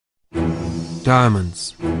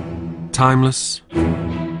Diamonds. Timeless.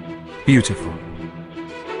 Beautiful.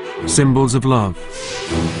 Symbols of love.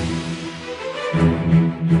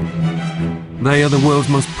 They are the world's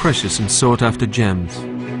most precious and sought-after gems.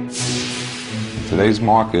 In today's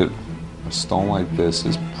market, a stone like this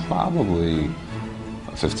is probably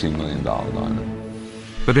a $15 million diamond.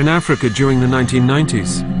 But in Africa during the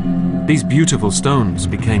 1990s, these beautiful stones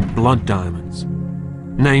became blood diamonds,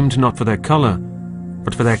 named not for their color,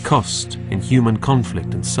 but for their cost in human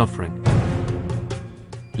conflict and suffering.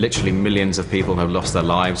 Literally millions of people have lost their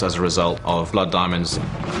lives as a result of blood diamonds.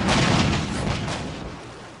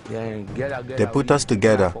 They put us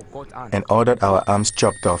together and ordered our arms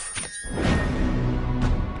chopped off.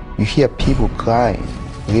 You hear people crying,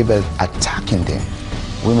 rebels attacking them,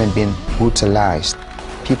 women being brutalized,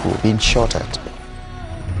 people being shot at.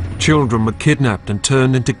 Children were kidnapped and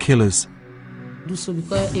turned into killers. She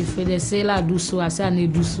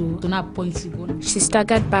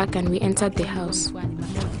staggered back and we entered the house.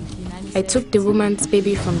 I took the woman's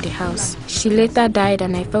baby from the house. She later died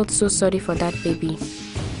and I felt so sorry for that baby.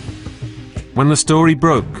 When the story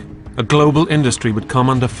broke, a global industry would come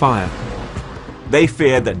under fire. They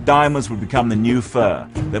feared that diamonds would become the new fur,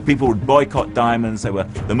 that people would boycott diamonds. They were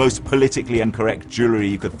the most politically incorrect jewelry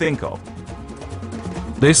you could think of.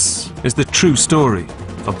 This is the true story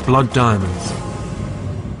of blood diamonds.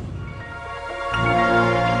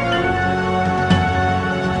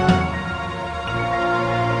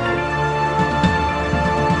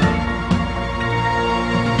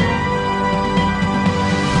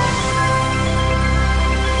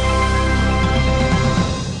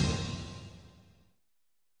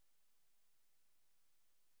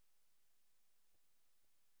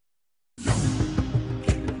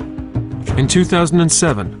 In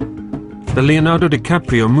 2007, the Leonardo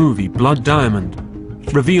DiCaprio movie Blood Diamond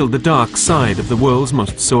revealed the dark side of the world's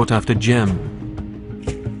most sought-after gem.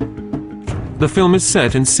 The film is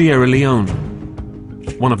set in Sierra Leone,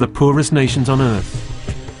 one of the poorest nations on Earth.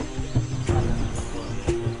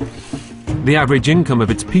 The average income of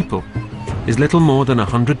its people is little more than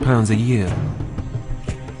 £100 a year.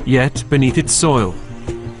 Yet, beneath its soil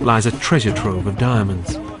lies a treasure trove of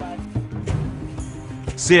diamonds.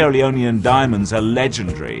 Sierra Leonean diamonds are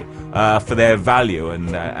legendary for their value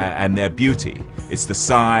and their beauty. It's the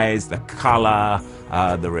size, the color,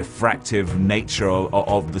 the refractive nature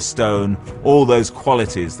of the stone, all those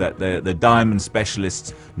qualities that the diamond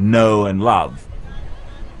specialists know and love.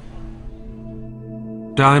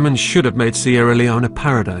 Diamonds should have made Sierra Leone a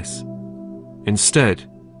paradise. Instead,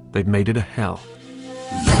 they've made it a hell.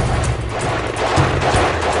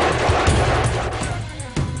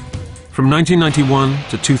 From 1991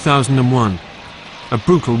 to 2001, a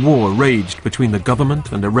brutal war raged between the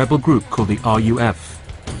government and a rebel group called the RUF,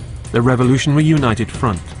 the Revolutionary United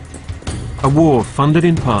Front. A war funded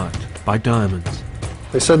in part by diamonds.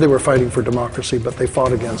 They said they were fighting for democracy, but they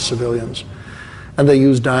fought against civilians. And they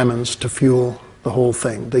used diamonds to fuel the whole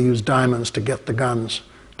thing. They used diamonds to get the guns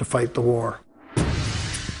to fight the war.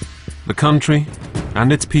 The country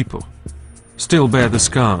and its people still bear the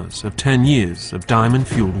scars of 10 years of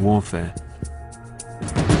diamond-fueled warfare.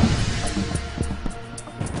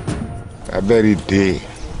 That very day,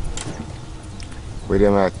 when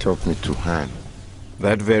they chopped me to hand.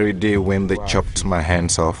 That very day when they chopped my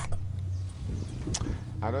hands off,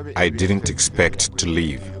 I didn't expect to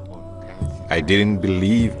leave. I didn't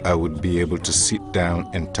believe I would be able to sit down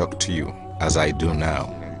and talk to you as I do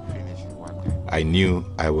now. I knew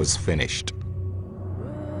I was finished.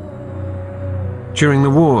 During the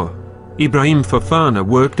war, Ibrahim Fofana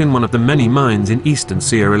worked in one of the many mines in eastern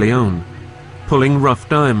Sierra Leone, pulling rough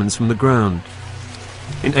diamonds from the ground.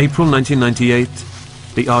 In April 1998,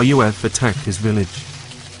 the RUF attacked his village.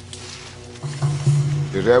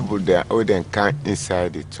 The rebels they all then came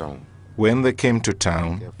inside the town. When they came to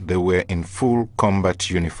town, they were in full combat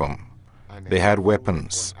uniform. They had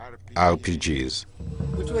weapons, RPGs.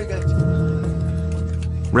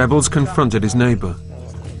 Rebels confronted his neighbor.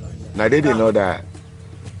 Now they didn't know that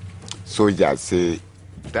soldiers say.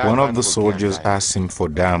 One of the soldiers asked him for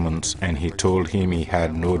diamonds and he told him he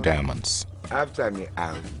had no diamonds. After me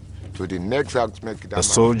out to the next house, The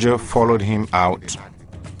soldier followed him out,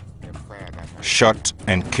 shot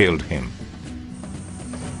and killed him.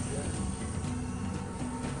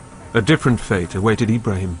 A different fate awaited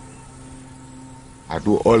Ibrahim. I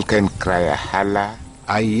do all kind cry, holla.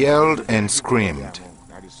 I yelled and screamed.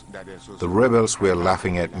 The rebels were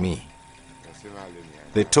laughing at me.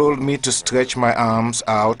 They told me to stretch my arms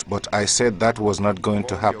out, but I said that was not going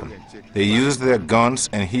to happen. They used their guns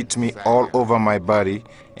and hit me all over my body,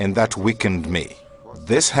 and that weakened me.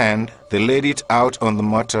 This hand They laid it out on the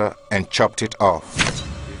mortar and chopped it off.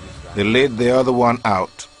 They laid the other one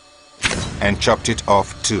out and chopped it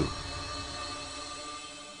off too.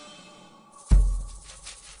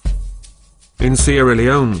 In Sierra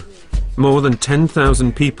Leone, more than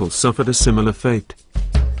 10,000 people suffered a similar fate.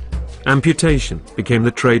 Amputation became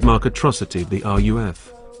the trademark atrocity of the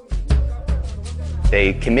RUF.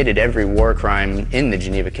 They committed every war crime in the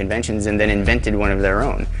Geneva Conventions and then invented one of their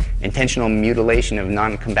own, intentional mutilation of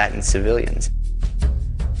non-combatant civilians.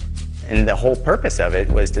 And the whole purpose of it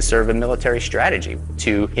was to serve a military strategy,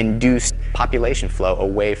 to induce population flow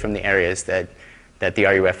away from the areas that the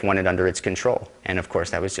RUF wanted under its control. And of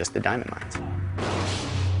course, that was just the diamond mines.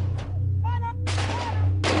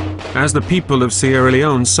 As the people of Sierra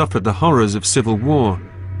Leone suffered the horrors of civil war,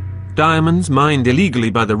 diamonds mined illegally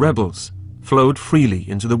by the rebels flowed freely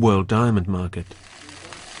into the world diamond market.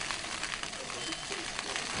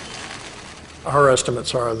 Our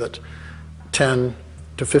estimates are that 10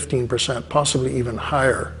 to 15%, possibly even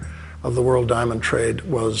higher, of the world diamond trade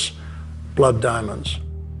was blood diamonds.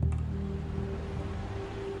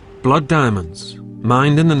 Blood diamonds,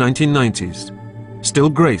 mined in the 1990s, still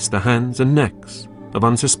grace the hands and necks of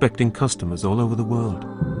unsuspecting customers all over the world.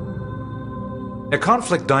 A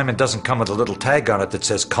conflict diamond doesn't come with a little tag on it that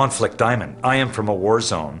says conflict diamond. I am from a war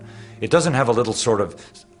zone. It doesn't have a little sort of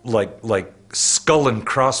like skull and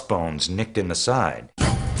crossbones nicked in the side.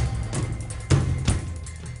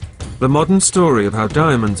 The modern story of how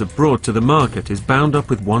diamonds are brought to the market is bound up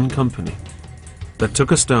with one company that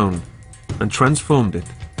took a stone and transformed it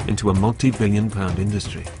into a multi-billion-pound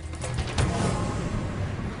industry.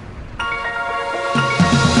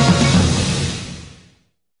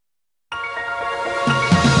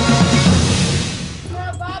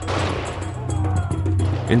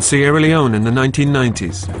 In Sierra Leone in the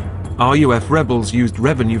 1990s, RUF rebels used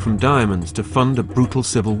revenue from diamonds to fund a brutal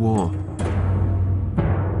civil war.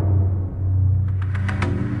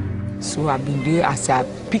 So I've been there as I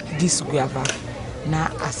pick this guava. Now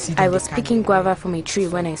I see I was picking guava from a tree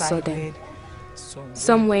when I saw them.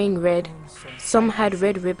 Some wearing red, some had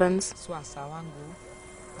red ribbons.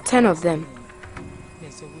 10 of them.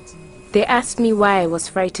 They asked me why I was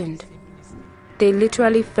frightened. They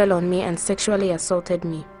literally fell on me and sexually assaulted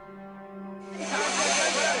me.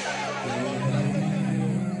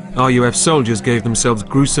 RUF soldiers gave themselves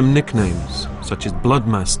gruesome nicknames such as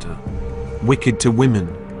Bloodmaster, Wicked to Women,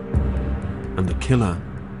 and the Killer.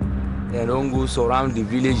 They don't go surround the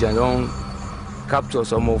village and don't capture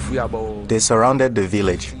some of you about... They surrounded the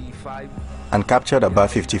village and captured about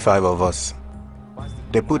 55 of us.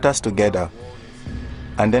 They put us together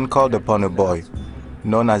and then called upon a boy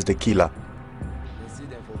known as the Killer.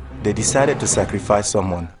 They decided to sacrifice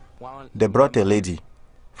someone. They brought a lady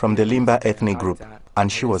from the Limba ethnic group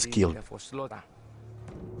and she was killed.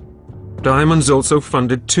 Diamonds also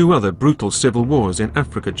funded 2 other brutal civil wars in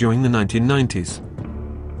Africa during the 1990s,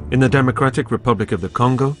 in the Democratic Republic of the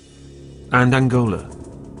Congo and Angola.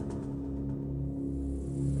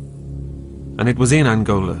 And it was in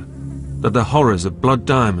Angola that the horrors of blood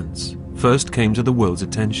diamonds first came to the world's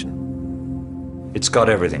attention. It's got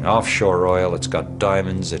everything, offshore oil, it's got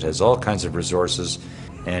diamonds, it has all kinds of resources,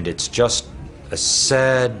 and it's just a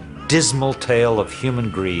sad, dismal tale of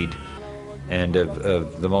human greed and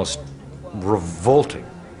of the most revolting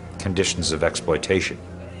conditions of exploitation.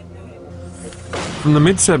 From the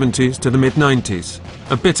mid-70s to the mid-90s,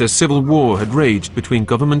 a bitter civil war had raged between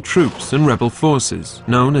government troops and rebel forces,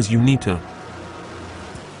 known as UNITA.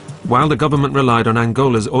 While the government relied on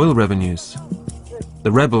Angola's oil revenues,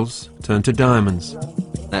 the rebels turned to diamonds.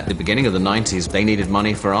 At the beginning of the 90s, they needed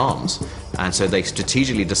money for arms, and so they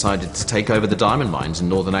strategically decided to take over the diamond mines in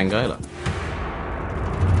northern Angola.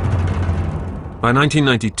 By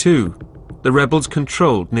 1992, the rebels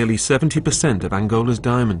controlled nearly 70% of Angola's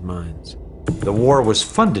diamond mines. The war was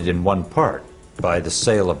funded in one part by the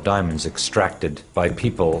sale of diamonds extracted by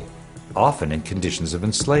people often in conditions of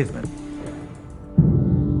enslavement.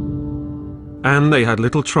 And they had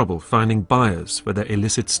little trouble finding buyers for their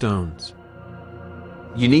illicit stones.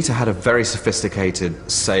 UNITA had a very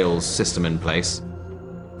sophisticated sales system in place.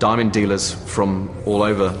 Diamond dealers from all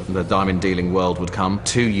over the diamond dealing world would come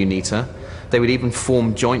to UNITA. They would even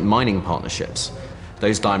form joint mining partnerships.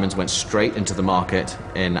 Those diamonds went straight into the market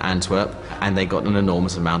in Antwerp, and they got an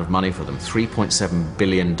enormous amount of money for them. $3.7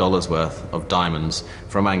 billion worth of diamonds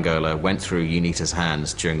from Angola went through UNITA's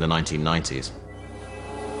hands during the 1990s.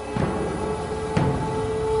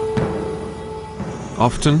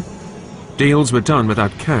 Often, deals were done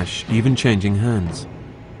without cash even changing hands.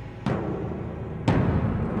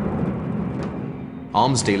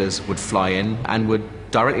 Arms dealers would fly in and would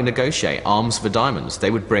directly negotiate arms for diamonds.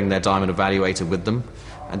 They would bring their diamond evaluator with them,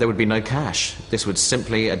 and there would be no cash. This was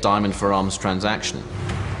simply a diamond for arms transaction.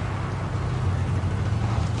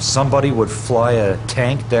 Somebody would fly a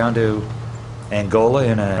tank down to Angola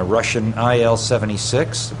in a Russian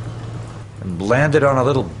IL-76 and land it on a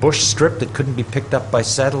little bush strip that couldn't be picked up by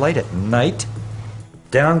satellite at night.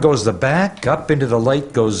 Down goes the back, up into the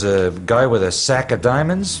light goes a guy with a sack of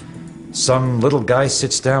diamonds. Some little guy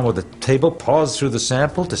sits down with a table, paws through the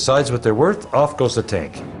sample, decides what they're worth, off goes the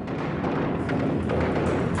tank.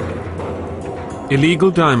 Illegal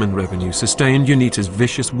diamond revenue sustained UNITA's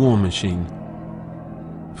vicious war machine.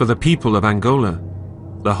 For the people of Angola,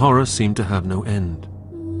 the horror seemed to have no end.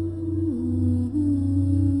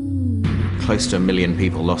 Close to 1 million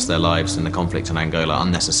people lost their lives in the conflict in Angola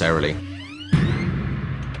unnecessarily.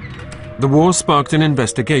 The war sparked an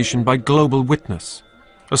investigation by Global Witness,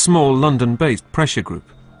 a small London-based pressure group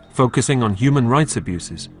focusing on human rights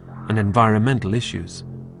abuses and environmental issues.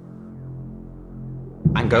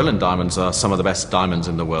 Angolan diamonds are some of the best diamonds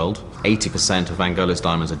in the world. 80% of Angola's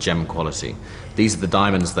diamonds are gem quality. These are the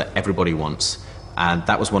diamonds that everybody wants, and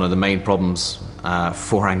that was one of the main problems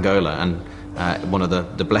for Angola and one of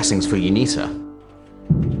the blessings for UNITA.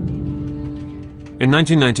 In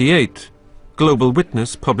 1998, Global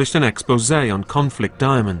Witness published an exposé on conflict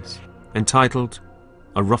diamonds entitled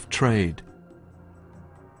A Rough Trade.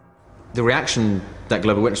 The reaction that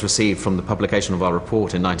Global Witness received from the publication of our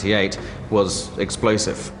report in '98 was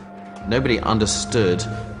explosive. Nobody understood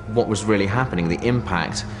what was really happening, the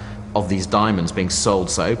impact of these diamonds being sold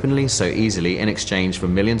so openly, so easily, in exchange for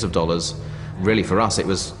millions of dollars. Really, for us, it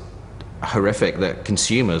was horrific that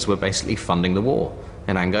consumers were basically funding the war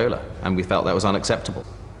in Angola, and we felt that was unacceptable.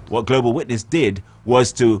 What Global Witness did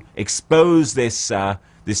was to expose this,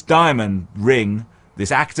 this diamond ring,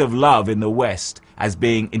 this act of love in the West, as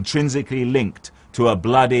being intrinsically linked to a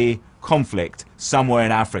bloody conflict somewhere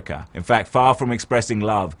in Africa. In fact, far from expressing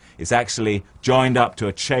love, it's actually joined up to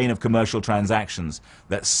a chain of commercial transactions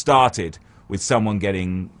that started with someone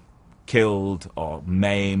getting killed or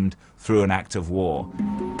maimed through an act of war.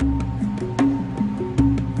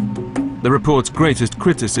 The report's greatest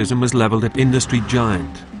criticism was leveled at industry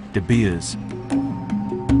giant De Beers.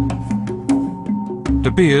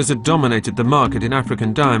 De Beers had dominated the market in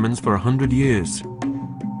African diamonds for 100 years.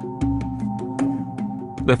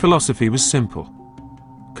 Their philosophy was simple: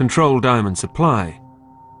 control diamond supply,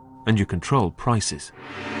 and you control prices.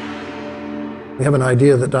 We have an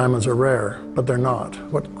idea that diamonds are rare, but they're not.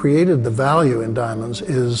 What created the value in diamonds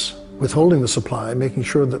is withholding the supply, making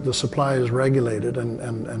sure that the supply is regulated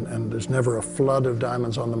and there's never a flood of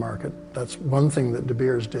diamonds on the market. That's one thing that De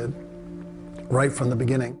Beers did right from the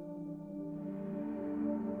beginning.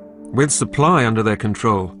 With supply under their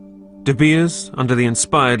control, De Beers, under the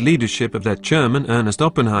inspired leadership of their chairman Ernest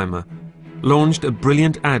Oppenheimer, launched a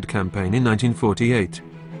brilliant ad campaign in 1948,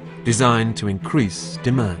 designed to increase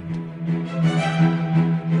demand.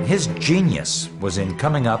 His genius was in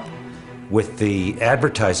coming up with the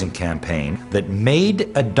advertising campaign that made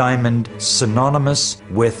a diamond synonymous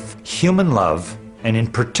with human love, and in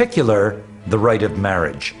particular, the right of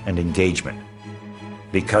marriage and engagement.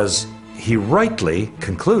 Because he rightly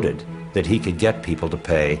concluded that he could get people to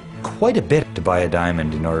pay quite a bit to buy a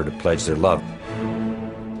diamond in order to pledge their love.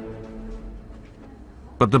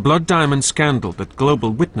 But the blood diamond scandal that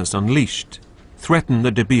Global Witness unleashed threatened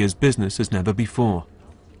the De Beers business as never before.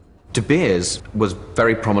 De Beers was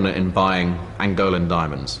very prominent in buying Angolan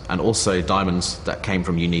diamonds, and also diamonds that came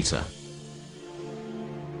from UNITA.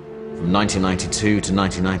 From 1992 to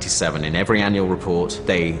 1997, in every annual report,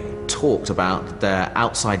 they talked about their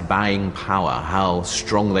outside buying power, how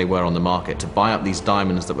strong they were on the market to buy up these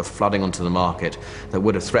diamonds that were flooding onto the market that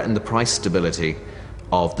would have threatened the price stability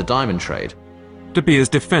of the diamond trade. De Beers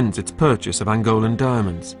defends its purchase of Angolan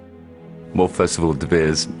diamonds. Well, first of all, De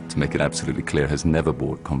Beers, to make it absolutely clear, has never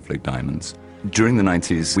bought conflict diamonds. During the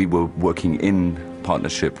 90s, we were working in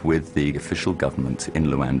partnership with the official government in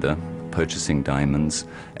Luanda, purchasing diamonds,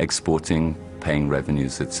 exporting, paying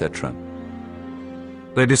revenues, etc.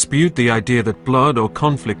 They dispute the idea that blood or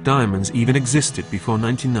conflict diamonds even existed before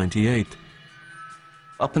 1998.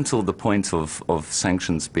 Up until the point of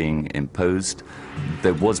sanctions being imposed,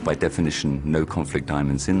 there was by definition no conflict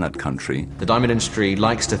diamonds in that country. The diamond industry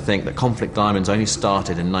likes to think that conflict diamonds only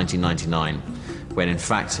started in 1999, when in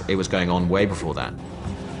fact it was going on way before that.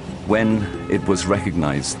 When it was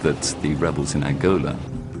recognized that the rebels in Angola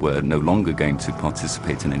were no longer going to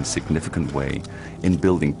participate in any significant way in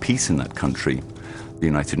building peace in that country, the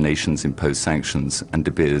United Nations imposed sanctions, and De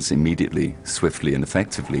Beers immediately, swiftly and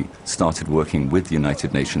effectively started working with the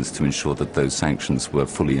United Nations to ensure that those sanctions were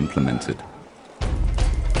fully implemented.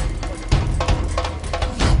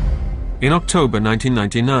 In October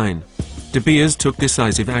 1999, De Beers took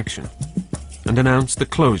decisive action and announced the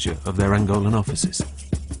closure of their Angolan offices.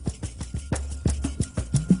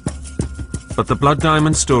 But the Blood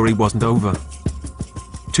Diamond story wasn't over.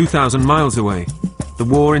 2,000 miles away, the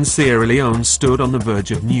war in Sierra Leone stood on the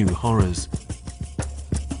verge of new horrors.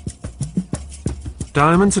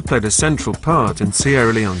 Diamonds had played a central part in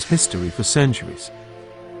Sierra Leone's history for centuries.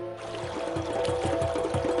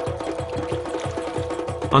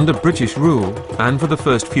 Under British rule, and for the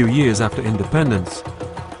first few years after independence,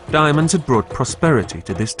 diamonds had brought prosperity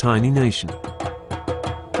to this tiny nation.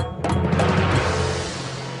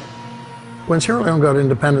 When Sierra Leone got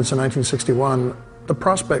independence in 1961, the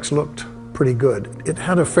prospects looked pretty good. It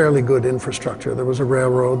had a fairly good infrastructure. There was a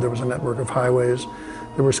railroad, there was a network of highways,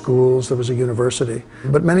 there were schools, there was a university.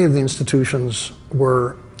 But many of the institutions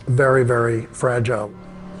were very, very fragile.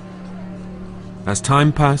 As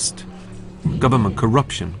time passed, government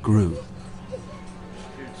corruption grew.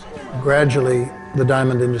 Gradually, the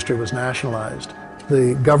diamond industry was nationalized.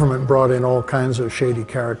 The government brought in all kinds of shady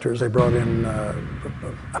characters. They brought in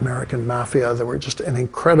American mafia. There were just an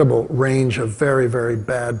incredible range of very, very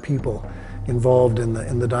bad people involved in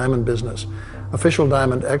the diamond business. Official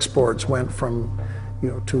diamond exports went from,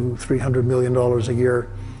 $200 to $300 million a year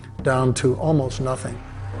down to almost nothing.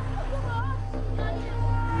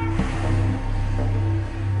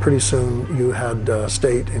 Pretty soon you had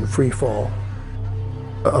state in free fall.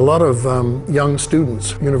 A lot of young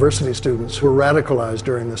students, university students, were radicalized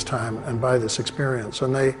during this time and by this experience,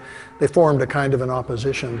 and they formed a kind of an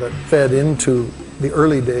opposition that fed into the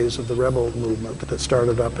early days of the rebel movement that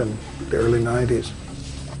started up in the early 90s.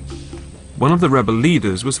 One of the rebel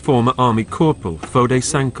leaders was former Army Corporal Fode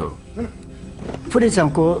Sanko. Fode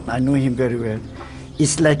Sanko, I know him very well.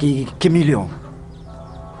 It's like a chameleon.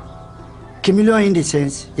 Chameleon in the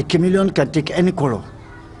sense, a chameleon can take any color.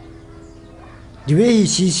 The way he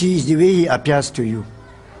sees you is the way he appears to you.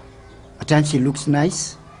 At times he looks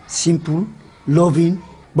nice, simple, loving,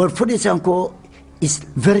 but Fode Sanko is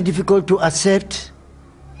very difficult to accept,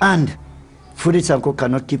 and Fode Sanko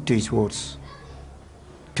cannot keep to his words.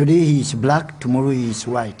 Today he is black, tomorrow he is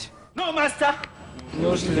white. No master,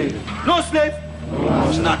 no slave. No slave,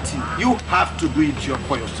 no nothing. You have to do it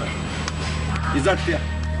for yourself. Is that fair?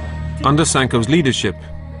 Under Sanko's leadership,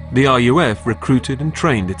 the RUF recruited and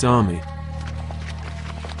trained its army.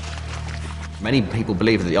 Many people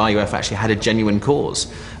believe that the RUF actually had a genuine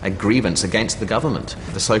cause, a grievance against the government.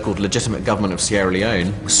 The so-called legitimate government of Sierra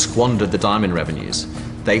Leone squandered the diamond revenues.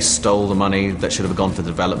 They stole the money that should have gone for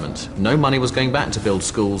development. No money was going back to build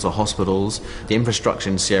schools or hospitals. The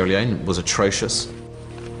infrastructure in Sierra Leone was atrocious.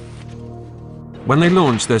 When they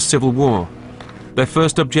launched their civil war, their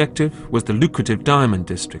first objective was the lucrative diamond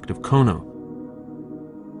district of Kono.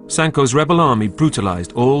 Sanko's rebel army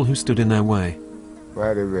brutalized all who stood in their way.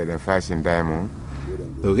 The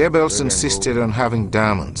rebels insisted on having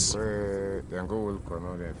diamonds.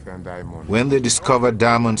 When they discovered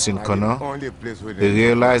diamonds in Kono, they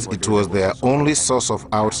realized it was their only source of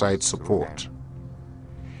outside support.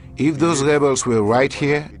 If those rebels were right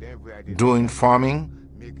here, doing farming,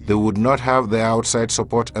 they would not have the outside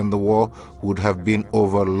support and the war would have been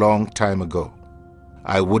over a long time ago.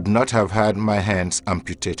 I would not have had my hands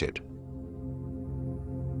amputated.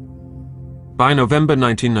 By November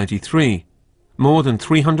 1993, more than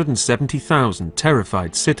 370,000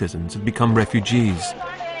 terrified citizens had become refugees.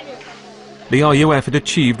 The RUF had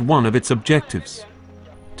achieved one of its objectives,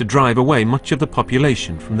 to drive away much of the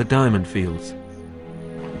population from the diamond fields.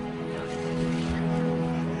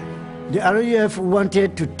 The RUF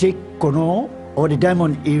wanted to take Kono or the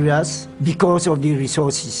diamond areas because of the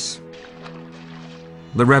resources.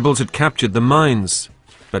 The rebels had captured the mines,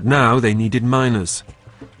 but now they needed miners.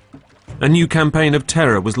 A new campaign of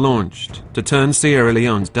terror was launched to turn Sierra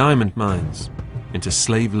Leone's diamond mines into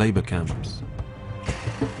slave labor camps.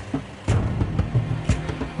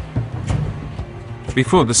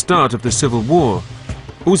 Before the start of the Civil War,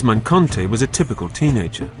 Ousmane Conte was a typical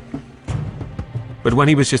teenager. But when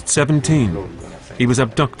he was just 17, he was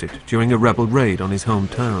abducted during a rebel raid on his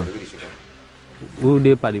hometown.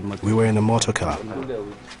 We were in a motor car,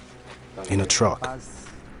 in a truck,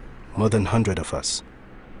 more than 100 of us.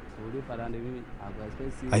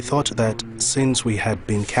 I thought that since we had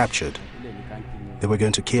been captured, they were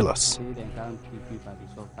going to kill us.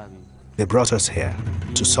 They brought us here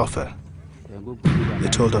to suffer. They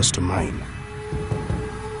told us to mine.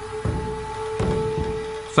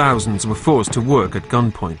 Thousands were forced to work at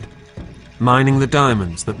gunpoint, mining the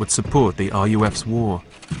diamonds that would support the RUF's war.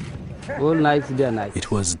 It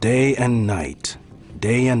was day and night,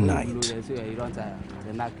 day and night.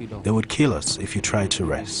 They would kill us if you tried to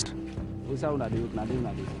rest.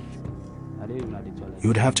 You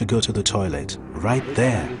would have to go to the toilet right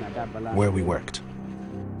there where we worked.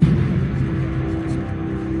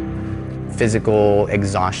 Physical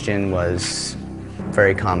exhaustion was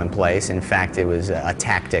very commonplace. In fact, it was a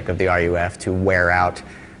tactic of the RUF to wear out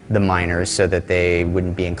the miners so that they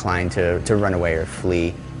wouldn't be inclined to run away or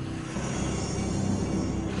flee.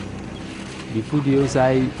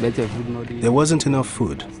 There wasn't enough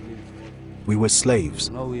food. We were slaves.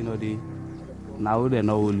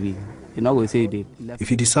 If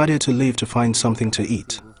you decided to leave to find something to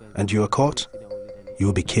eat and you were caught, you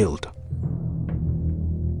would be killed.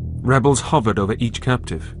 Rebels hovered over each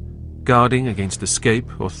captive, guarding against escape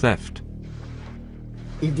or theft.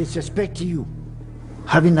 If they suspect you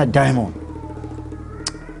having a diamond,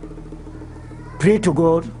 pray to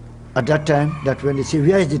God at that time that when they say,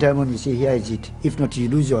 where is the diamond, you say, here is it. If not, you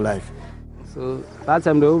lose your life. So that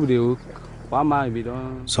time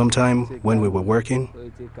Sometime when we were working,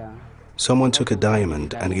 someone took a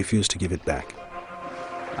diamond and refused to give it back.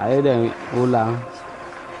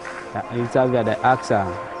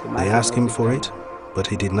 They asked him for it, but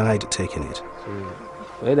he denied taking it.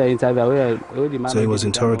 So he was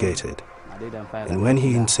interrogated, and when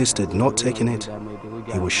he insisted not taking it,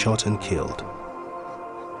 he was shot and killed.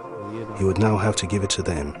 He would now have to give it to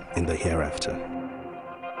them in the hereafter.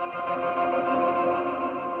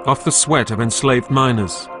 Off the sweat of enslaved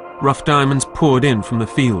miners, rough diamonds poured in from the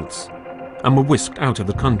fields and were whisked out of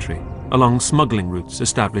the country along smuggling routes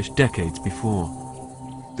established decades before.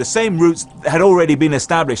 The same routes had already been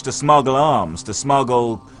established to smuggle arms, to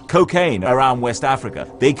smuggle cocaine around West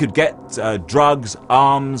Africa. They could get drugs,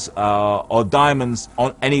 arms, or diamonds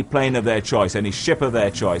on any plane of their choice, any ship of their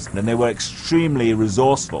choice, and they were extremely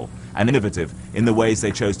resourceful and innovative in the ways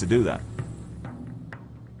they chose to do that.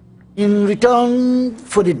 In return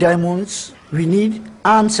for the diamonds, we need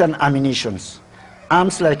arms and ammunitions.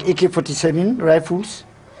 Arms like AK-47 rifles,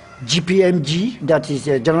 GPMG, that is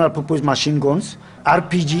general purpose machine guns,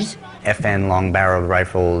 RPGs, FN long-barreled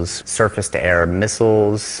rifles, surface-to-air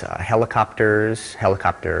missiles, helicopters,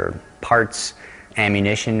 helicopter parts.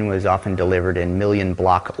 Ammunition was often delivered in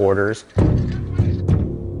million-block orders.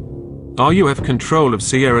 RUF control of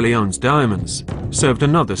Sierra Leone's diamonds served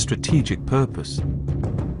another strategic purpose.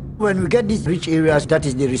 When we get these rich areas, that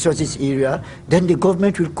is the resources area, then the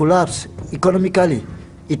government will collapse economically.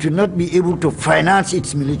 It will not be able to finance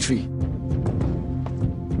its military.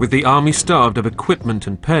 With the army starved of equipment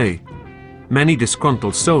and pay, many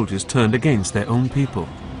disgruntled soldiers turned against their own people.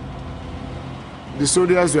 The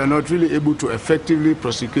soldiers were not really able to effectively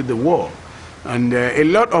prosecute the war, and a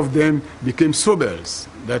lot of them became sobels,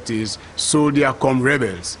 that is, soldier come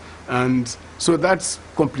rebels. And so that's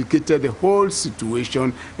complicated the whole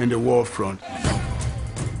situation in the war front.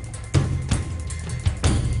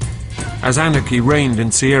 As anarchy reigned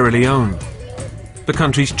in Sierra Leone, the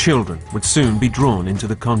country's children would soon be drawn into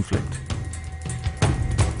the conflict.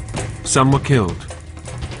 Some were killed,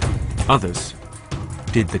 others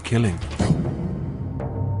did the killing.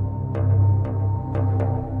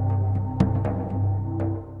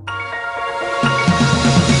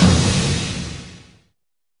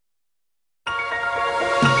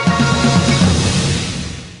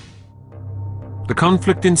 The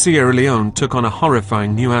conflict in Sierra Leone took on a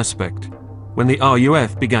horrifying new aspect when the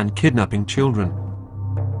RUF began kidnapping children.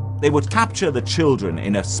 They would capture the children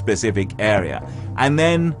in a specific area and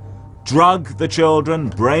then drug the children,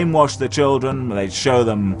 brainwash the children. They'd show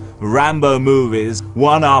them Rambo movies,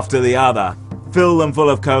 one after the other, fill them full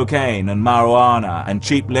of cocaine and marijuana and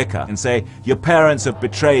cheap liquor and say, your parents have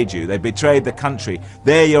betrayed you, they betrayed the country,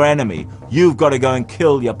 they're your enemy, you've got to go and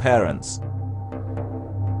kill your parents.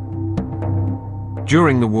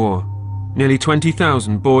 During the war, nearly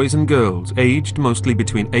 20,000 boys and girls aged mostly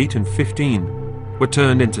between 8 and 15 were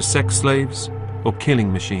turned into sex slaves or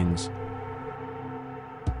killing machines.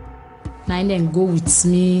 Go with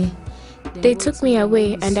me. They took me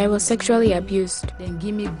away and I was sexually abused. They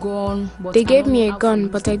gave me a gun,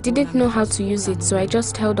 but I didn't know how to use it, so I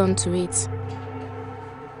just held on to it.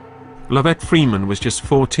 Lovette Freeman was just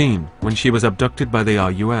 14 when she was abducted by the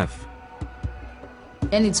RUF.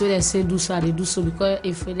 I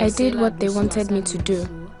did what they wanted me to do,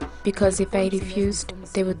 because if I refused,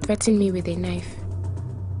 they would threaten me with a knife.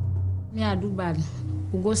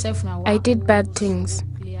 I did bad things.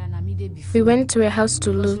 We went to a house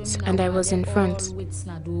to loot and I was in front.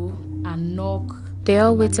 They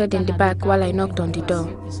all waited in the back while I knocked on the door.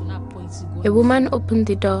 A woman opened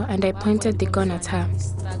the door and I pointed the gun at her.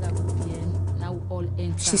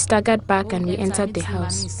 She staggered back and we entered the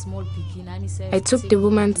house. I took the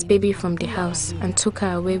woman's baby from the house and took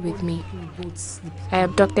her away with me. I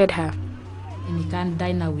abducted her.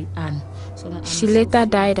 She later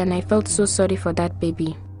died, and I felt so sorry for that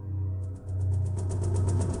baby.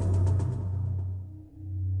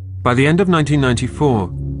 By the end of 1994,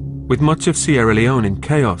 with much of Sierra Leone in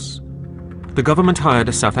chaos, the government hired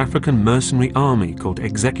a South African mercenary army called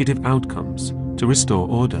Executive Outcomes to restore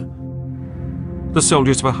order. The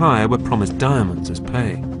soldiers for hire were promised diamonds as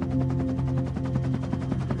pay.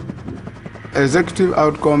 Executive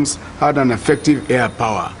Outcomes had an effective air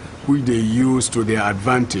power, which they used to their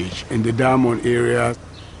advantage in the diamond area.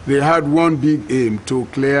 They had one big aim: to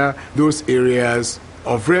clear those areas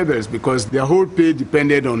of rebels, because their whole pay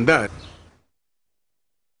depended on that.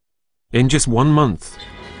 In just 1 month,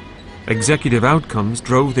 Executive Outcomes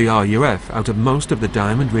drove the RUF out of most of the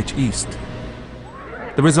diamond-rich East.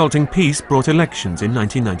 The resulting peace brought elections in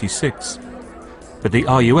 1996, but the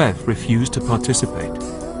RUF refused to participate.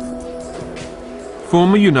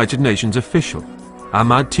 Former United Nations official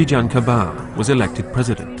Ahmad Tijan Kabar was elected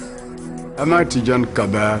president. Ahmad Tijan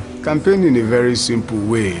Kabar campaigned in a very simple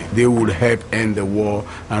way. They would help end the war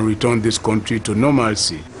and return this country to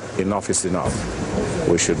normalcy. Enough is enough.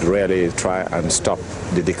 We should really try and stop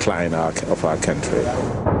the decline of our country.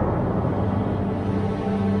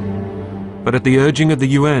 But at the urging of the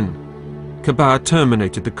UN, Kabar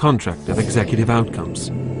terminated the contract of Executive Outcomes.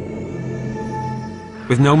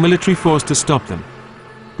 With no military force to stop them,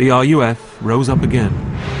 the RUF rose up again.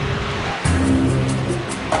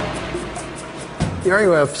 The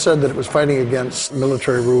RUF said that it was fighting against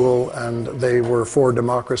military rule, and they were for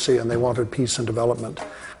democracy, and they wanted peace and development.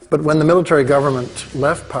 But when the military government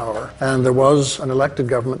left power and there was an elected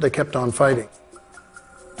government, they kept on fighting.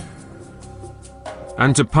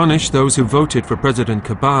 And to punish those who voted for President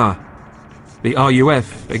Kabar, the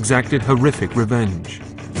RUF exacted horrific revenge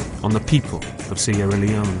on the people of Sierra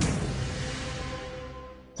Leone.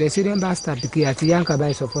 They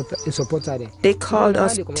called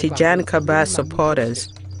us Tijan Kabar supporters.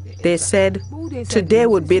 They said, today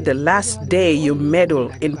would be the last day you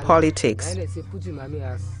meddle in politics.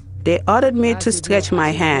 They ordered me to stretch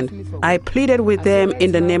my hand. I pleaded with them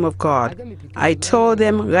in the name of God. I told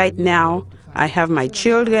them, right now, I have my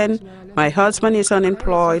children, my husband is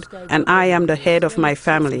unemployed, and I am the head of my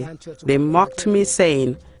family. They mocked me,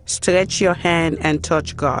 saying, stretch your hand and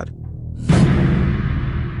touch God.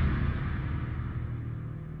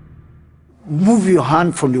 Move your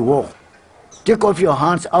hand from the war. Take off your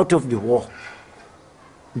hands out of the war.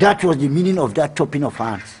 That was the meaning of that chopping of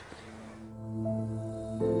hands.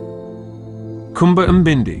 Kumba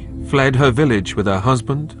Mbindi fled her village with her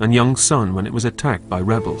husband and young son when it was attacked by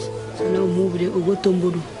rebels.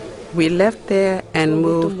 We left there and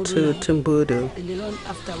moved to Tumbudu.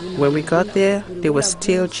 When we got there, they were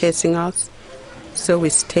still chasing us, so we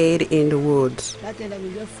stayed in the woods.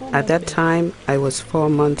 At that time, I was 4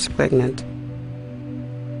 months pregnant.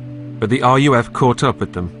 But the RUF caught up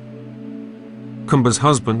with them. Kumba's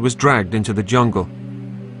husband was dragged into the jungle,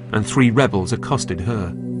 and 3 rebels accosted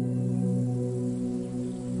her.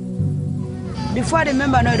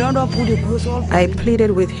 I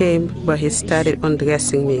pleaded with him, but he started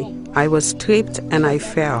undressing me. I was stripped and I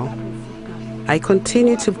fell. I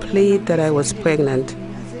continued to plead that I was pregnant,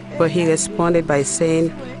 but he responded by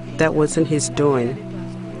saying that wasn't his doing.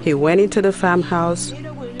 He went into the farmhouse,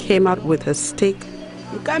 came out with a stick.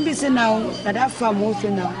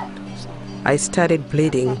 I started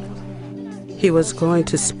bleeding. He was going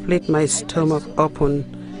to split my stomach open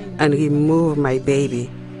and remove my baby.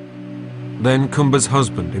 Then Kumba's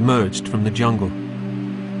husband emerged from the jungle.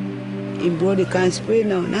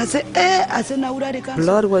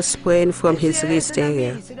 Blood was spraying from his wrist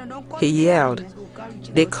area. He yelled.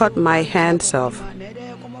 They cut my hands off.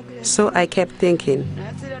 So I kept thinking,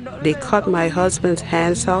 they cut my husband's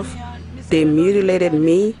hands off, they mutilated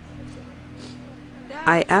me.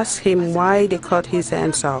 I asked him why they cut his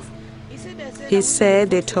hands off. He said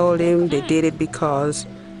they told him they did it because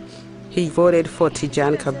he voted for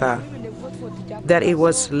Tijan Kabar, that it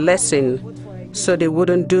was lesson, so they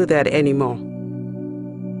wouldn't do that anymore.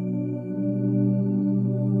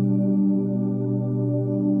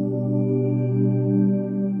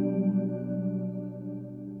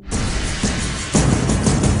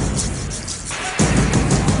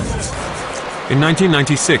 In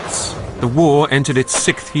 1996, the war entered its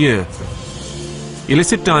 6th year.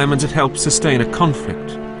 Illicit diamonds had helped sustain a conflict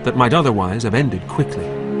that might otherwise have ended quickly.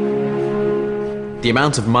 The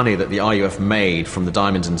amount of money that the RUF made from the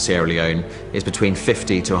diamonds in Sierra Leone is between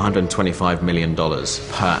 $50 to $125 million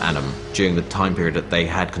per annum during the time period that they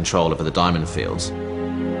had control over the diamond fields.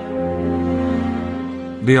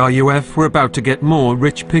 The RUF were about to get more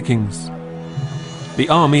rich pickings. The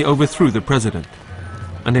army overthrew the president.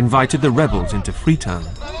 and invited the rebels into Freetown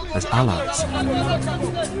as allies.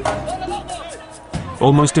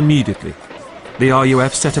 Almost immediately, the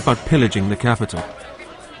RUF set about pillaging the capital,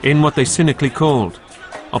 in what they cynically called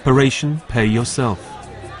Operation Pay Yourself.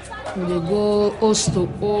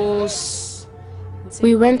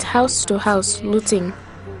 We went house to house looting.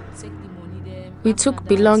 We took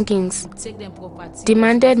belongings,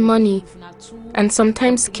 demanded money, and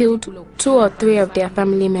sometimes killed 2 or 3 of their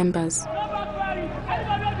family members.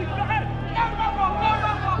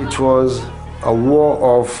 It was a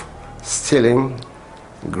war of stealing,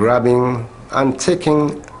 grabbing, and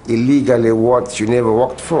taking illegally what you never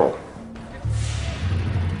worked for.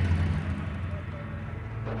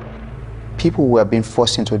 People were being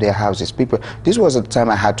forced into their houses. This was the time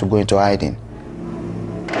I had to go into hiding.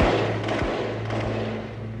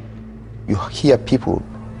 You hear people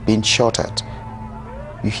being shot at.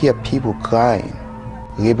 You hear people crying,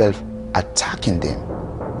 rebels attacking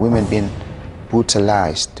them, women being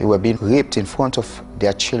brutalized. They were being raped in front of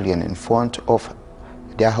their children, in front of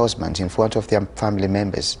their husbands, in front of their family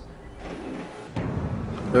members.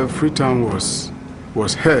 Freetown was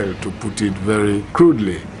hell, to put it very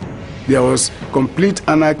crudely. There was complete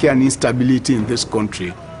anarchy and instability in this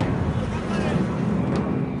country.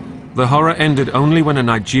 The horror ended only when a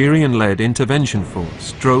Nigerian-led intervention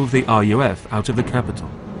force drove the RUF out of the capital.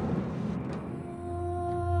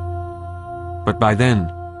 But by then,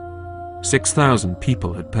 6,000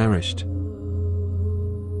 people had perished.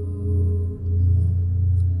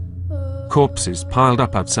 Corpses piled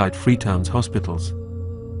up outside Freetown's hospitals.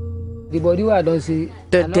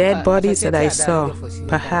 The dead bodies that I saw,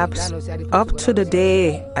 perhaps up to the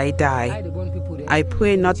day I die, I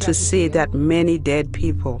pray not to see that many dead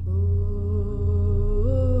people.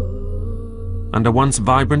 And a once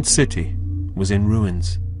vibrant city was in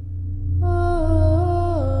ruins.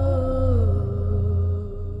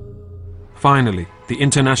 Finally, the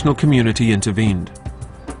international community intervened.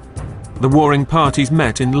 The warring parties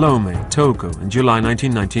met in Lomé, Togo in July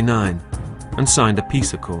 1999 and signed a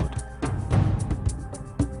peace accord.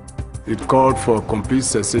 It called for a complete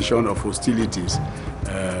cessation of hostilities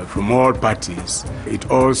from all parties. It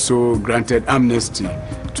also granted amnesty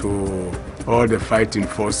to all the fighting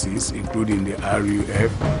forces, including the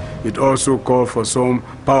RUF. It also called for some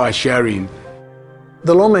power sharing.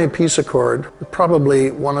 The Lomé Peace Accord is probably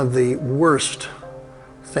one of the worst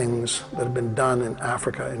things that have been done in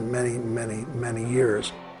Africa in many, many, many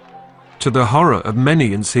years. To the horror of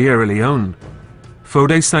many in Sierra Leone,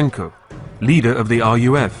 Foday Sanko, leader of the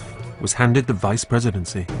RUF, was handed the vice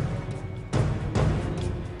presidency.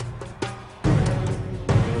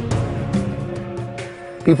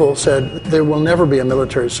 People said there will never be a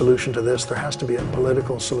military solution to this, there has to be a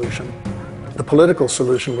political solution. The political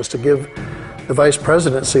solution was to give the vice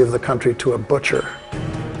presidency of the country to a butcher.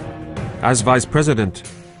 As vice president,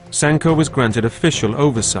 Sanko was granted official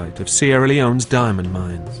oversight of Sierra Leone's diamond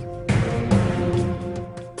mines.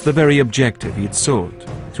 The very objective he had sought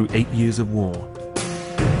through 8 years of war.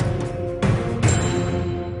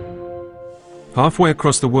 Halfway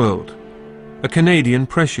across the world, a Canadian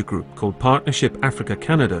pressure group called Partnership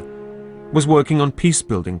Africa-Canada was working on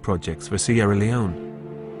peace-building projects for Sierra Leone.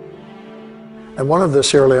 And one of the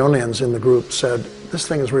Sierra Leoneans in the group said, this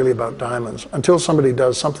thing is really about diamonds. Until somebody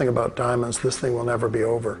does something about diamonds, this thing will never be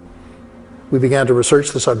over. We began to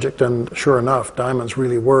research the subject, and sure enough, diamonds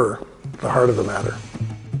really were the heart of the matter.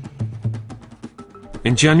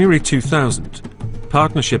 In January 2000,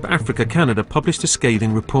 Partnership Africa-Canada published a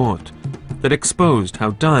scathing report that exposed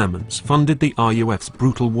how diamonds funded the RUF's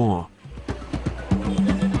brutal war.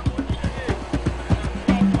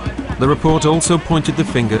 The report also pointed the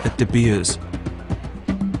finger at De Beers.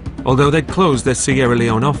 Although they'd closed their Sierra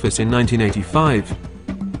Leone office in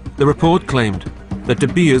 1985, the report claimed that De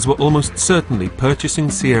Beers were almost certainly purchasing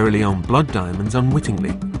Sierra Leone blood diamonds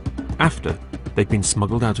unwittingly, after they'd been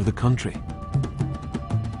smuggled out of the country.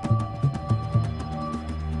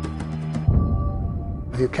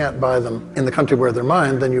 If you can't buy them in the country where they're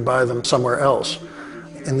mined, then you buy them somewhere else.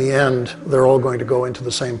 In the end, they're all going to go into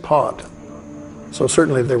the same pot. So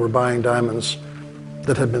certainly they were buying diamonds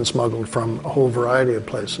that had been smuggled from a whole variety of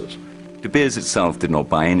places. De Beers itself did not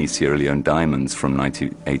buy any Sierra Leone diamonds from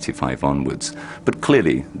 1985 onwards, but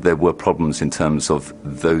clearly there were problems in terms of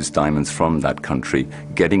those diamonds from that country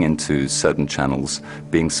getting into certain channels,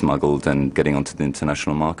 being smuggled and getting onto the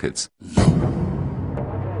international markets.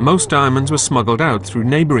 Most diamonds were smuggled out through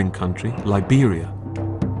neighboring country, Liberia.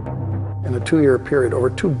 In a 2-year period, over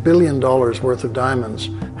 $2 billion worth of diamonds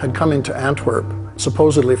had come into Antwerp,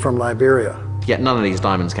 supposedly from Liberia. Yet none of these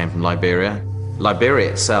diamonds came from Liberia.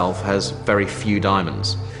 Liberia itself has very few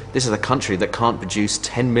diamonds. This is a country that can't produce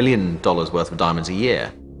 $10 million worth of diamonds a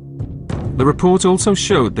year. The report also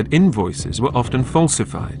showed that invoices were often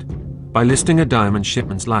falsified by listing a diamond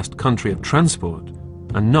shipment's last country of transport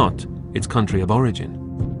and not its country of origin.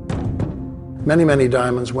 Many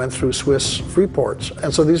diamonds went through Swiss free ports,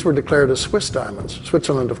 and so these were declared as Swiss diamonds.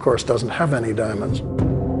 Switzerland, of course, doesn't have any diamonds.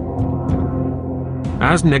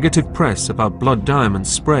 As negative press about blood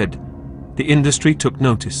diamonds spread, the industry took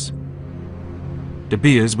notice. De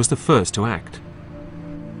Beers was the first to act.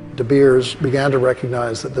 De Beers began to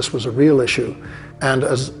recognize that this was a real issue, and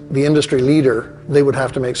as the industry leader, they would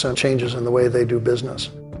have to make some changes in the way they do business.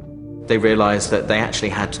 They realized that they actually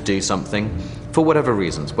had to do something for whatever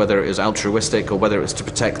reasons, whether it was altruistic or whether it was to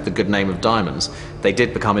protect the good name of diamonds. They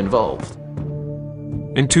did become involved.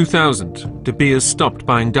 In 2000, De Beers stopped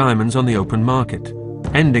buying diamonds on the open market,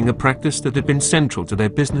 ending a practice that had been central to their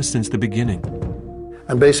business since the beginning.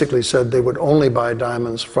 And basically said they would only buy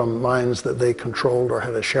diamonds from mines that they controlled or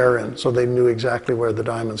had a share in, so they knew exactly where the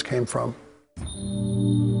diamonds came from.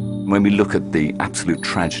 When we look at the absolute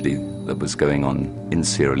tragedy that was going on in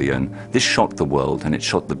Sierra Leone, this shocked the world and it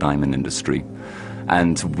shocked the diamond industry.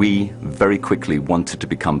 And we very quickly wanted to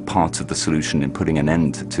become part of the solution in putting an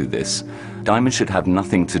end to this. Diamonds should have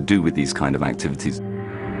nothing to do with these kind of activities.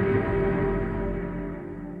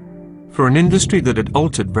 For an industry that had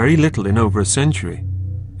altered very little in over a century,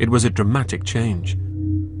 it was a dramatic change.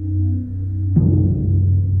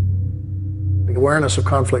 The awareness of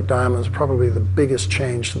conflict diamonds is probably the biggest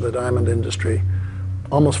change to the diamond industry,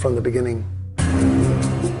 almost from the beginning.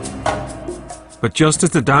 But just as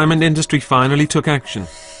the diamond industry finally took action,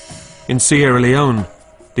 in Sierra Leone,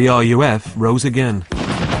 the RUF rose again.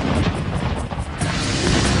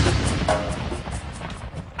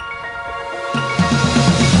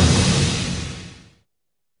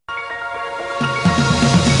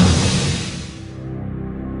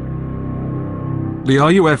 The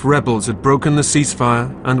RUF rebels had broken the ceasefire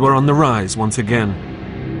and were on the rise once again.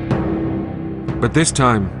 But this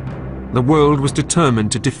time, the world was determined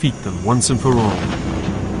to defeat them once and for all.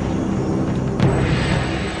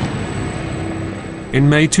 In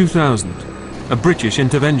May 2000, a British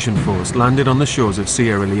intervention force landed on the shores of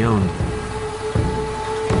Sierra Leone.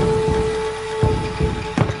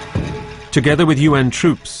 Together with UN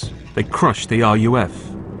troops, they crushed the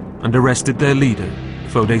RUF and arrested their leader,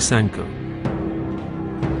 Foday Sanko.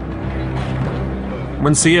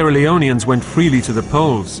 When Sierra Leoneans went freely to the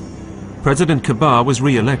polls, President Kabar was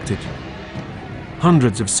re-elected.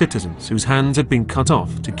 Hundreds of citizens whose hands had been cut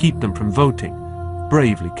off to keep them from voting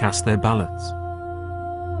bravely cast their ballots.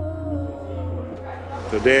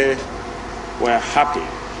 Today, we're happy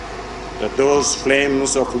that those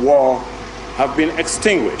flames of war have been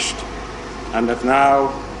extinguished and that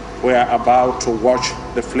now we are about to watch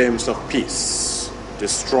the flames of peace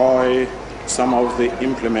destroy some of the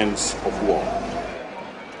implements of war.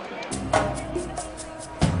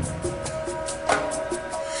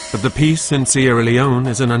 But the peace in Sierra Leone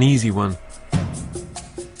is an uneasy one.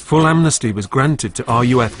 Full amnesty was granted to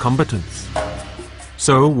RUF combatants.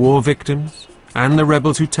 So war victims and the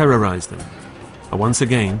rebels who terrorized them are once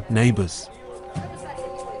again neighbors.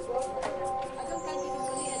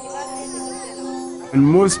 And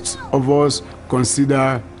most of us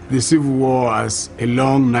consider the Civil War as a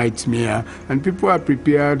long nightmare, and people are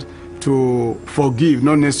prepared to forgive,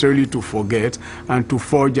 not necessarily to forget, and to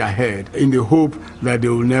forge ahead in the hope that they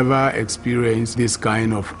will never experience this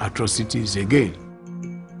kind of atrocities again.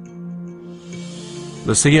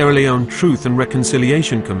 The Sierra Leone Truth and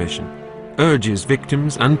Reconciliation Commission urges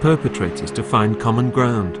victims and perpetrators to find common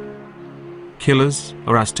ground. Killers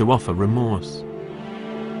are asked to offer remorse.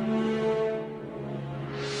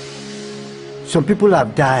 Some people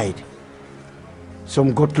have died.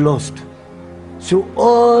 Some got lost. So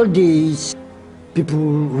all these people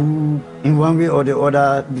who, in one way or the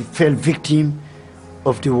other, fell victim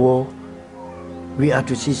of the war, we have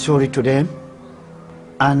to say sorry to them,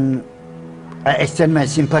 and I extend my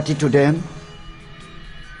sympathy to them.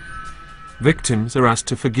 Victims are asked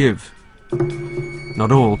to forgive.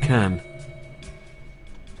 Not all can.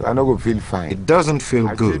 I don't feel fine. It doesn't feel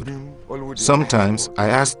good. Sometimes I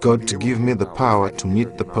ask God to give me the power to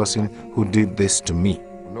meet the person who did this to me.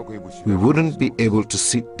 We wouldn't be able to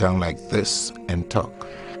sit down like this and talk.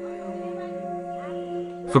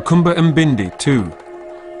 For Kumba Mbindi too,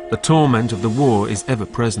 the torment of the war is ever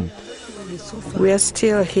present. We are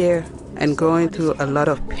still here and going through a lot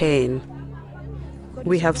of pain.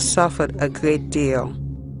 We have suffered a great deal.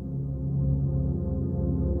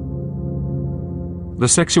 The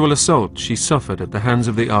sexual assault she suffered at the hands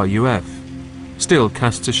of the RUF still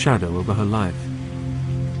casts a shadow over her life.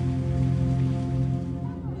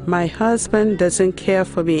 My husband doesn't care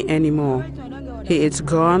for me anymore. He is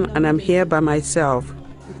gone and I'm here by myself.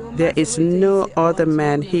 There is no other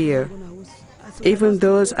man here. Even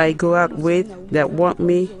those I go out with that want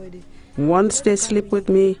me, once they sleep with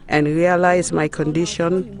me and realize my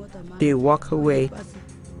condition, they walk away.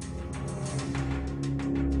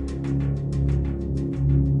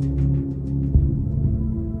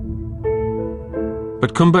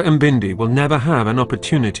 But Kumba Mbindi will never have an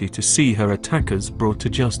opportunity to see her attackers brought to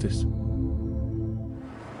justice.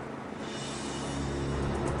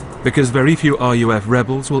 Because very few RUF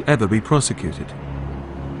rebels will ever be prosecuted.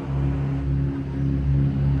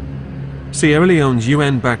 Sierra Leone's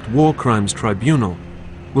UN-backed War Crimes Tribunal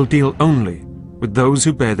will deal only with those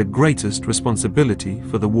who bear the greatest responsibility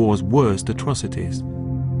for the war's worst atrocities.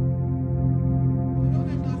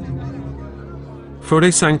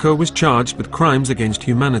 Fode Sanko was charged with crimes against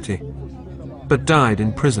humanity, but died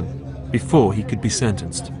in prison before he could be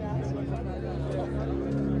sentenced.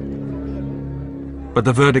 But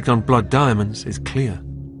the verdict on blood diamonds is clear.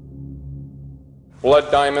 Blood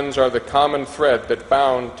diamonds are the common thread that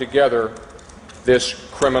bound together this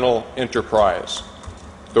criminal enterprise.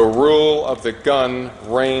 The rule of the gun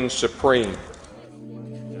reigns supreme.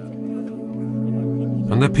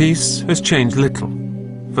 And the peace has changed little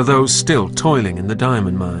for those still toiling in the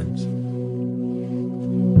diamond mines.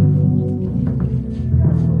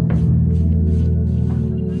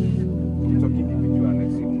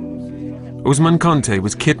 Ousmane Konté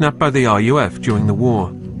was kidnapped by the RUF during the war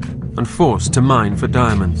and forced to mine for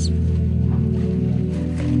diamonds.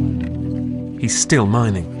 He's still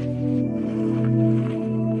mining.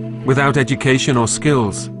 Without education or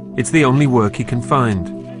skills, it's the only work he can find.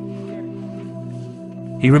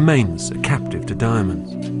 He remains a captive to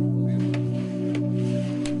diamonds.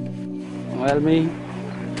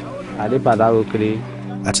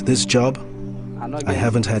 At this job, I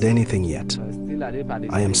haven't had anything yet.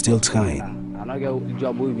 I am still trying.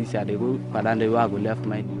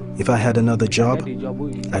 If I had another job,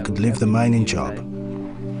 I could leave the mining job.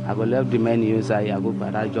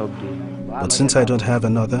 But since I don't have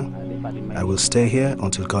another, I will stay here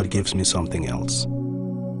until God gives me something else.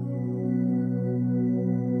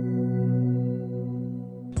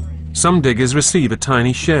 Some diggers receive a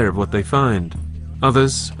tiny share of what they find.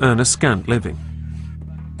 Others earn a scant living.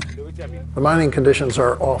 The mining conditions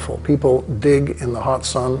are awful. People dig in the hot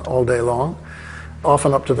sun all day long,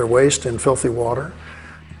 often up to their waist in filthy water.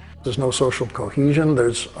 There's no social cohesion.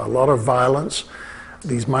 There's a lot of violence.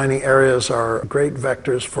 These mining areas are great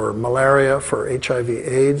vectors for malaria, for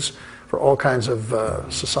HIV/AIDS, for all kinds of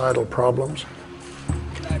societal problems.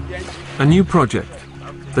 A new project,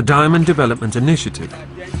 the Diamond Development Initiative,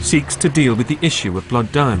 seeks to deal with the issue of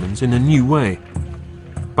blood diamonds in a new way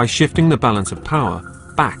by shifting the balance of power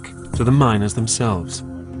back to the miners themselves.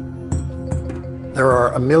 There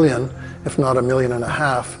are 1 million, if not 1.5 million,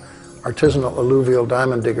 artisanal alluvial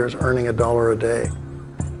diamond diggers earning $1 a day.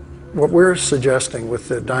 What we're suggesting with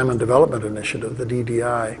the Diamond Development Initiative, the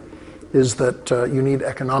DDI, is that you need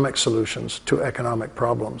economic solutions to economic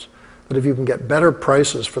problems. That if you can get better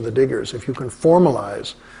prices for the diggers, if you can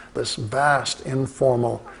formalize this vast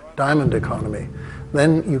informal diamond economy,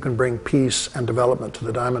 then you can bring peace and development to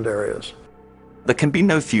the diamond areas. There can be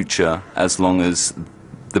no future as long as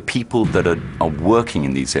the people that are working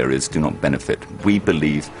in these areas do not benefit. We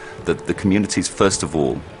believe that the communities, first of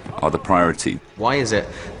all, are the priority. Why is it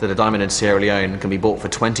that a diamond in Sierra Leone can be bought for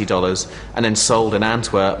 $20 and then sold in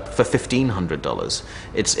Antwerp for $1,500?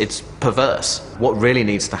 It's perverse. What really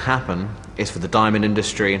needs to happen is for the diamond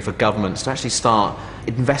industry and for governments to actually start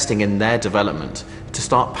investing in their development, to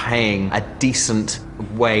start paying a decent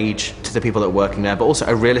wage to the people that are working there, but also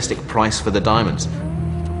a realistic price for the diamonds.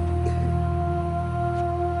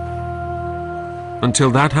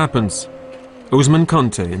 Until that happens, Ousmane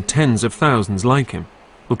Konté and tens of thousands like him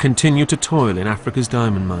will continue to toil in Africa's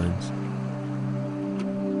diamond mines.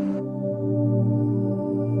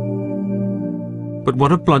 But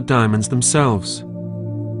what of blood diamonds themselves?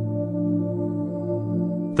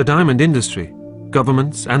 The diamond industry,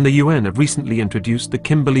 governments and the UN have recently introduced the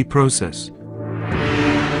Kimberley process,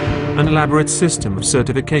 an elaborate system of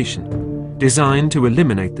certification designed to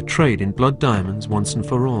eliminate the trade in blood diamonds once and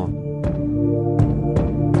for all.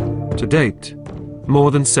 To date,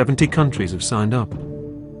 more than 70 countries have signed up.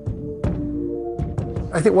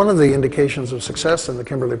 I think one of the indications of success in the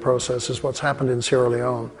Kimberley process is what's happened in Sierra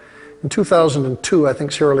Leone. In 2002, I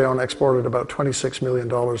think Sierra Leone exported about $26 million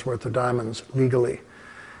worth of diamonds legally.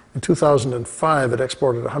 In 2005, it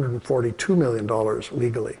exported $142 million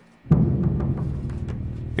legally.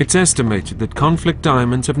 It's estimated that conflict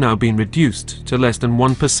diamonds have now been reduced to less than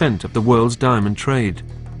 1% of the world's diamond trade.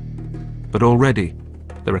 but already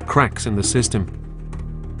there are cracks in the system.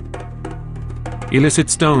 Illicit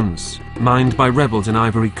stones, mined by rebels in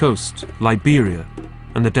Ivory Coast, Liberia,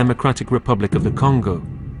 and the Democratic Republic of the Congo,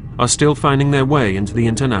 are still finding their way into the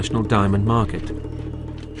international diamond market.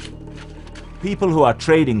 People who are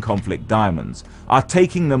trading conflict diamonds are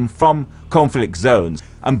taking them from conflict zones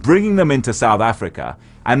and bringing them into South Africa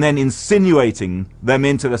and then insinuating them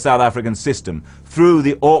into the South African system through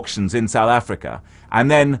the auctions in South Africa.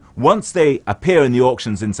 And then once they appear in the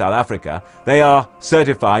auctions in South Africa, they are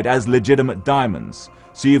certified as legitimate diamonds.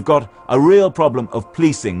 So you've got a real problem of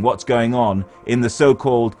policing what's going on in the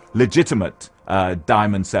so-called legitimate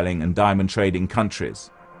diamond selling and diamond trading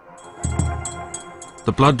countries.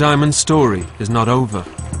 The blood diamond story is not over.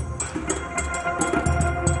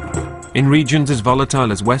 In regions as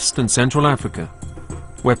volatile as West and Central Africa,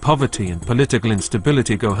 where poverty and political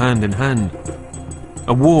instability go hand in hand,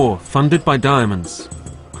 a war funded by diamonds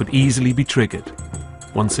could easily be triggered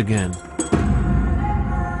once again.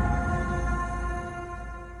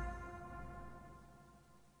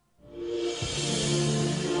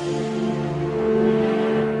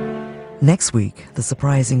 Next week, the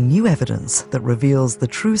surprising new evidence that reveals the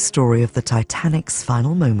true story of the Titanic's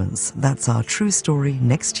final moments. That's our True Story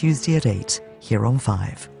next Tuesday at 8, here on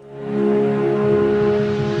 5.